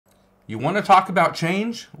You want to talk about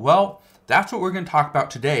change? Well, that's what we're going to talk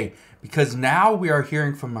about today, because now we are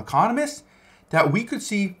hearing from economists that we could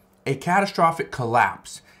see a catastrophic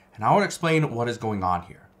collapse. And I want to explain what is going on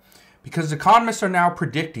here. Because economists are now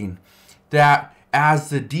predicting that as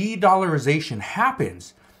the de-dollarization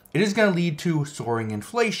happens, it is going to lead to soaring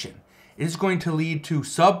inflation. It is going to lead to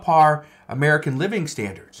subpar American living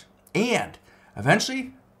standards. And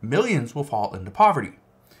eventually, millions will fall into poverty.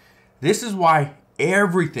 This is why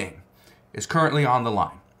everything is currently on the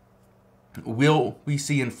line. Will we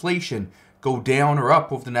see inflation go down or up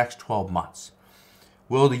over the next 12 months?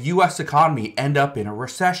 Will the U.S. economy end up in a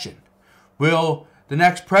recession? Will the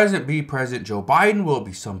next president be President Joe Biden? Will it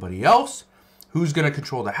be somebody else? Who's going to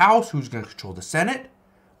control the House? Who's going to control the Senate?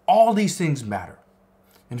 All these things matter.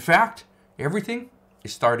 In fact, everything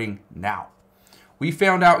is starting now. We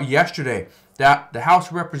found out yesterday that the House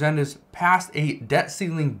of Representatives passed a debt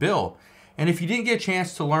ceiling bill. And if you didn't get a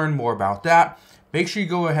chance to learn more about that, make sure you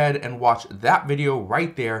go ahead and watch that video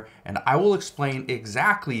right there, and I will explain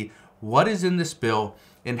exactly what is in this bill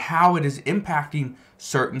and how it is impacting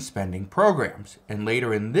certain spending programs. And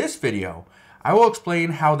later in this video, I will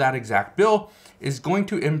explain how that exact bill is going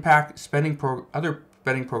to impact other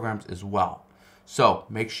spending programs as well. So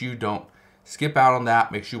make sure you don't skip out on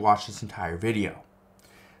that. Make sure you watch this entire video.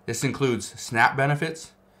 This includes SNAP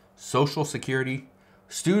benefits, Social Security,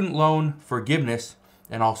 student loan forgiveness,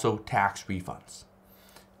 and also tax refunds.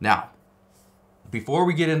 Now, before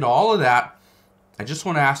we get into all of that, I just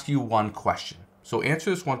want to ask you one question. So answer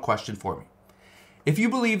this one question for me. If you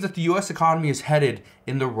believe that the U.S. economy is headed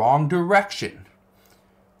in the wrong direction,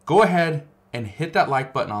 go ahead and hit that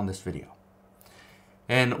like button on this video.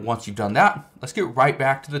 And once you've done that, let's get right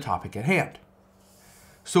back to the topic at hand.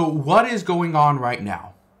 So what is going on right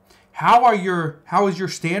now? How is your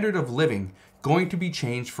standard of living going to be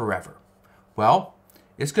changed forever? Well,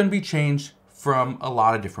 it's going to be changed from a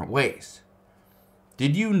lot of different ways.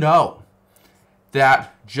 Did you know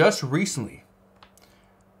that just recently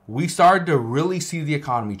we started to really see the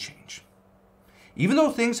economy change? Even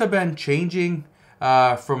though things have been changing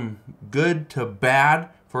from good to bad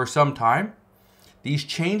for some time, these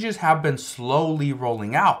changes have been slowly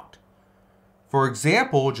rolling out. For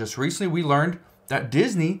example, just recently we learned that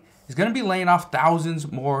Disney is going to be laying off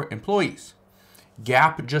thousands more employees.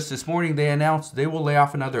 Gap, just this morning, they announced they will lay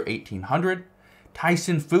off another 1,800.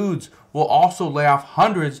 Tyson Foods will also lay off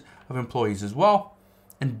hundreds of employees as well.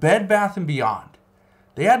 And Bed Bath & Beyond,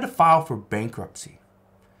 they had to file for bankruptcy,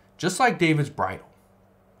 just like David's Bridal.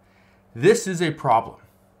 This is a problem.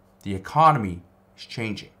 The economy is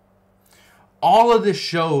changing. All of this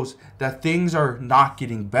shows that things are not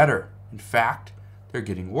getting better. In fact, they're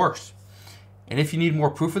getting worse. And if you need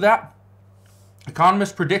more proof of that,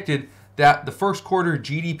 economists predicted that the first quarter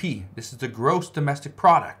GDP, this is the gross domestic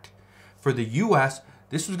product, for the U.S.,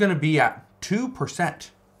 this was going to be at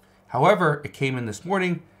 2%. However, it came in this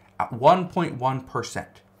morning at 1.1%.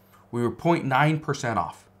 We were 0.9%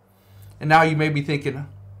 off. And now you may be thinking,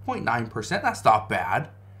 0.9%, that's not bad.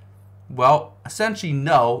 Well, essentially,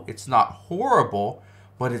 no, it's not horrible,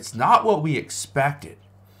 but it's not what we expected.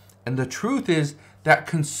 And the truth is that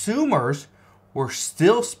consumers were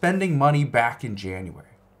still spending money back in January.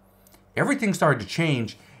 Everything started to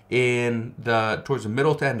change towards the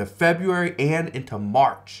middle to end of February and into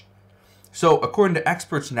March. So according to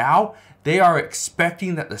experts now, they are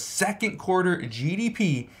expecting that the second quarter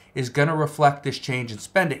GDP is going to reflect this change in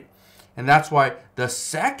spending. And that's why the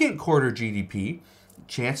second quarter GDP,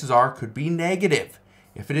 chances are, could be negative.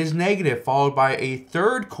 If it is negative, followed by a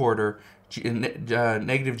third quarter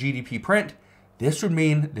negative GDP print, this would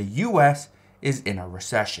mean the U.S. is in a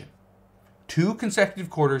recession. 2 consecutive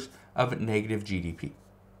quarters of negative GDP.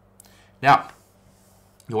 Now,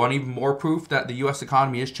 you want even more proof that the U.S.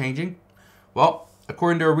 economy is changing? Well,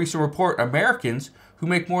 according to a recent report, Americans who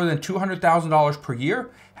make more than $200,000 per year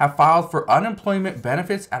have filed for unemployment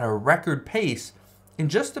benefits at a record pace in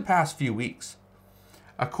just the past few weeks.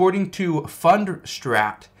 According to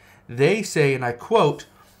FundStrat, they say, and I quote,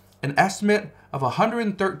 an estimate of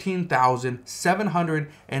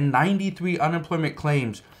 113,793 unemployment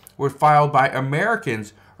claims were filed by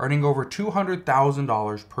Americans earning over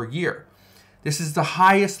 $200,000 per year. This is the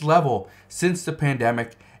highest level since the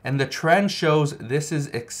pandemic, and the trend shows this is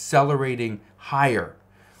accelerating higher,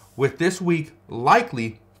 with this week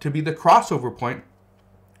likely to be the crossover point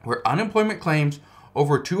where unemployment claims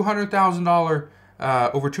over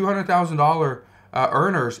 $200,000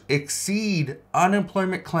 earners exceed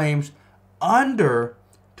unemployment claims under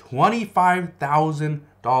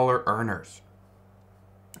 $25,000 earners.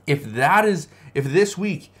 If this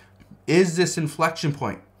week is this inflection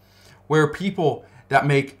point where people that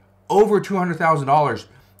make over $200,000,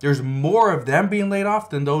 there's more of them being laid off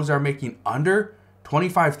than those that are making under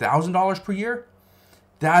 $25,000 per year.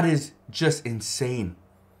 That is just insane.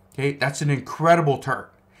 Okay, that's an incredible turn.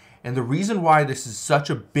 And the reason why this is such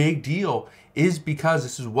a big deal is because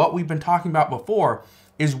this is what we've been talking about before,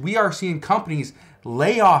 is we are seeing companies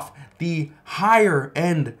lay off the higher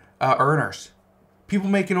end earners. People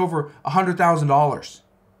making over $100,000.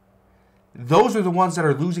 Those are the ones that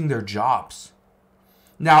are losing their jobs.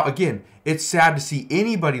 Now, again, it's sad to see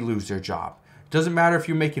anybody lose their job. It doesn't matter if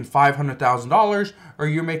you're making $500,000 or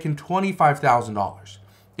you're making $25,000.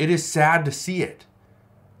 It is sad to see it.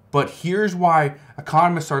 But here's why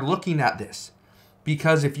economists are looking at this.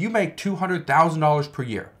 Because if you make $200,000 per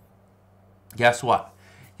year, guess what?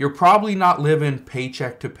 You're probably not living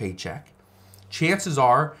paycheck to paycheck. Chances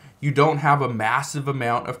are you don't have a massive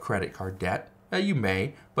amount of credit card debt. You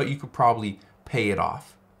may, but you could probably pay it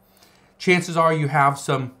off. Chances are you have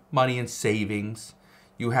some money in savings.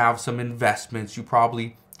 You have some investments. You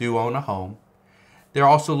probably do own a home. They're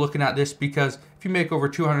also looking at this because if you make over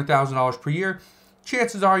 $200,000 per year,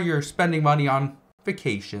 chances are you're spending money on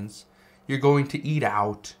vacations. You're going to eat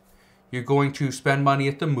out. You're going to spend money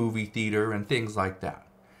at the movie theater and things like that.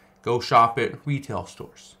 Go shop at retail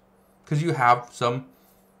stores because you have some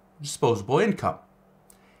disposable income.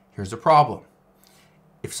 Here's the problem.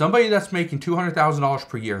 If somebody that's making $200,000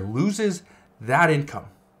 per year loses that income,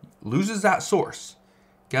 loses that source,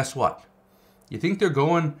 guess what? You think they're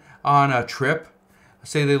going on a trip?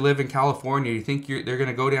 Say they live in California. You think they're going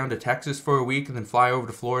to go down to Texas for a week and then fly over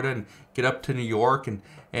to Florida and get up to New York and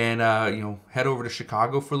head over to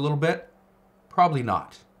Chicago for a little bit? Probably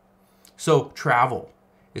not. So travel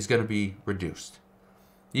is going to be reduced.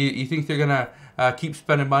 You think they're going to keep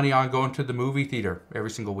spending money on going to the movie theater every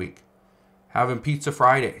single week, having pizza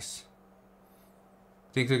Fridays?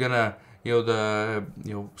 Think they're going to, the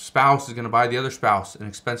spouse is going to buy the other spouse an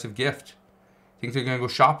expensive gift? Think they're going to go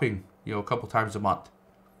shopping, a couple times a month?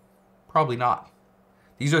 Probably not.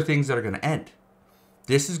 These are things that are going to end.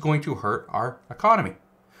 This is going to hurt our economy.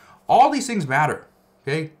 All these things matter.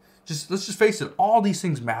 Okay, let's just face it. All these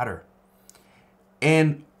things matter,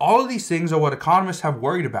 and all of these things are what economists have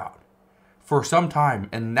worried about for some time.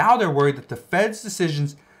 And now they're worried that the Fed's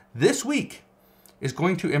decisions this week is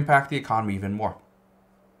going to impact the economy even more.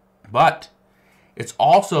 But it's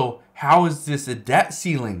also, how is this a debt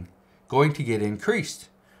ceiling going to get increased?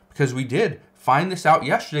 Because we did find this out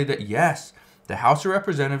yesterday that yes, the House of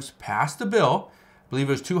Representatives passed the bill. I believe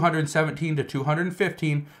it was 217 to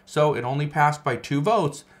 215, so it only passed by 2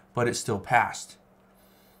 votes, but it still passed.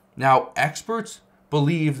 Now, experts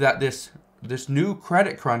believe that this new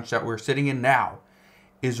credit crunch that we're sitting in now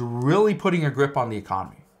is really putting a grip on the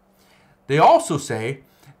economy. They also say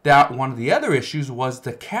that one of the other issues was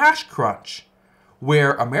the cash crunch,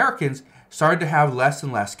 where Americans started to have less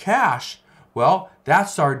and less cash. Well, that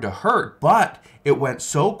started to hurt, but it went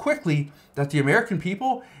so quickly that the American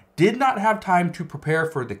people did not have time to prepare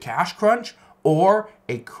for the cash crunch or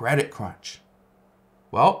a credit crunch.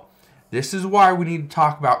 Well, this is why we need to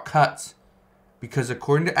talk about cuts, because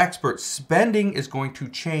according to experts, spending is going to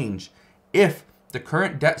change if the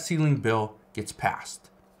current debt ceiling bill gets passed.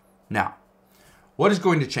 Now, what is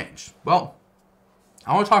going to change? Well,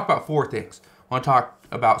 I want to talk about 4 things. I want to talk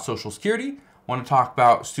about Social Security. I want to talk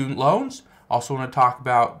about student loans. Also want to talk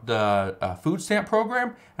about the food stamp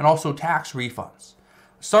program and also tax refunds.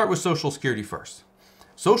 Start with Social Security first.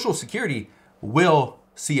 Social Security will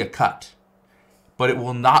see a cut, but it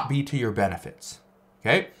will not be to your benefits.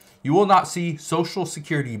 Okay? You will not see Social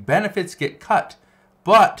Security benefits get cut,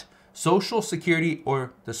 but Social Security,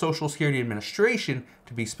 or the Social Security Administration,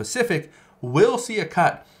 to be specific, will see a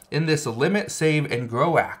cut in this Limit, Save, and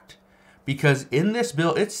Grow Act. Because in this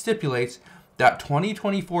bill, it stipulates that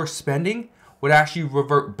 2024 spending would actually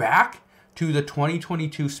revert back to the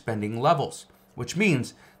 2022 spending levels, which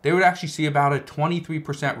means they would actually see about a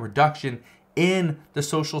 23% reduction in the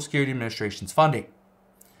Social Security Administration's funding.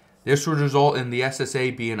 This would result in the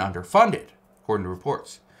SSA being underfunded, according to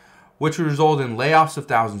reports, which would result in layoffs of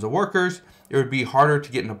thousands of workers. It would be harder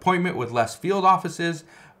to get an appointment with less field offices.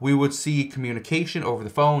 We would see communication over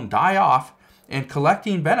the phone die off, and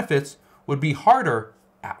collecting benefits would be harder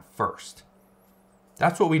at first.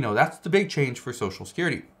 That's what we know. That's the big change for Social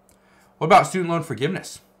Security. What about student loan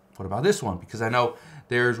forgiveness? What about this one? Because I know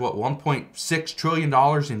there's, $1.6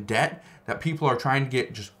 trillion in debt that people are trying to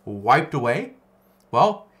get just wiped away.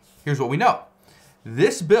 Well, here's what we know.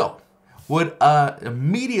 This bill would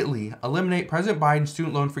immediately eliminate President Biden's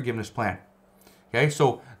student loan forgiveness plan. Okay,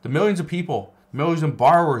 so the millions of people, millions of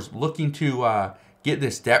borrowers looking to get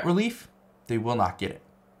this debt relief, they will not get it.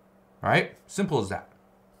 All right, simple as that.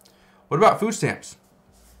 What about food stamps?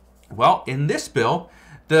 Well, in this bill,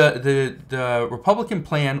 the Republican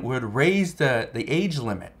plan would raise the age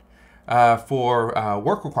limit for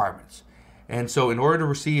work requirements. And so in order to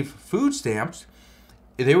receive food stamps,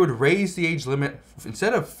 they would raise the age limit.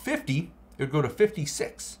 Instead of 50, it would go to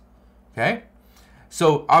 56. Okay?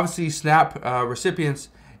 So obviously SNAP recipients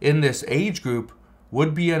in this age group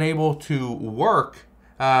would be unable to work,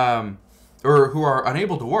 or who are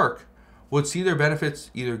unable to work, would see their benefits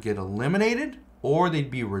either get eliminated or they'd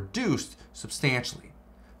be reduced substantially.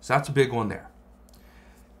 So that's a big one there.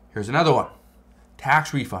 Here's another one.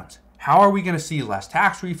 Tax refunds. How are we going to see less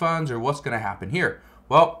tax refunds, or what's going to happen here?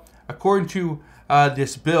 Well, according to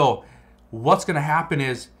this bill, what's going to happen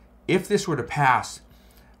is if this were to pass,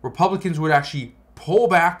 Republicans would actually pull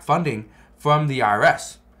back funding from the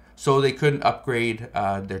IRS. So they couldn't upgrade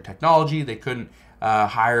their technology. They couldn't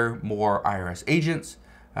hire more IRS agents,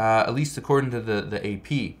 at least according to the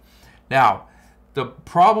AP. Now, the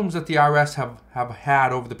problems that the IRS have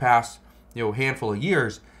had over the past handful of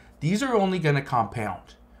years, these are only going to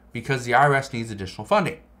compound because the IRS needs additional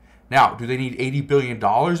funding. Now, do they need $80 billion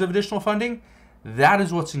of additional funding? That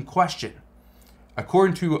is what's in question.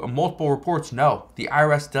 According to multiple reports, no, the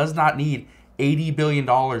IRS does not need $80 billion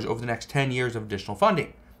over the next 10 years of additional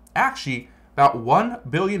funding. Actually, about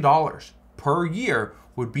 $1 billion per year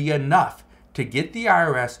would be enough to get the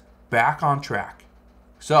IRS back on track.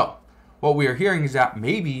 So, what we are hearing is that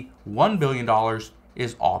maybe $1 billion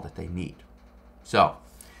is all that they need. So,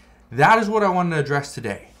 that is what I wanted to address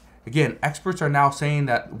today. Again, experts are now saying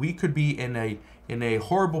that we could be in a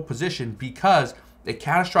horrible position because a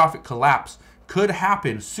catastrophic collapse could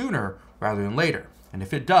happen sooner rather than later. And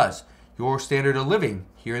if it does, your standard of living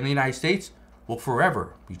here in the United States will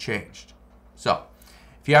forever be changed. So,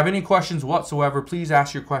 if you have any questions whatsoever, please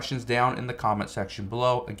ask your questions down in the comment section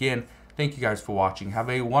below. Again, thank you guys for watching.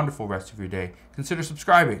 Have a wonderful rest of your day. Consider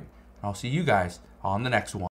subscribing. I'll see you guys on the next one.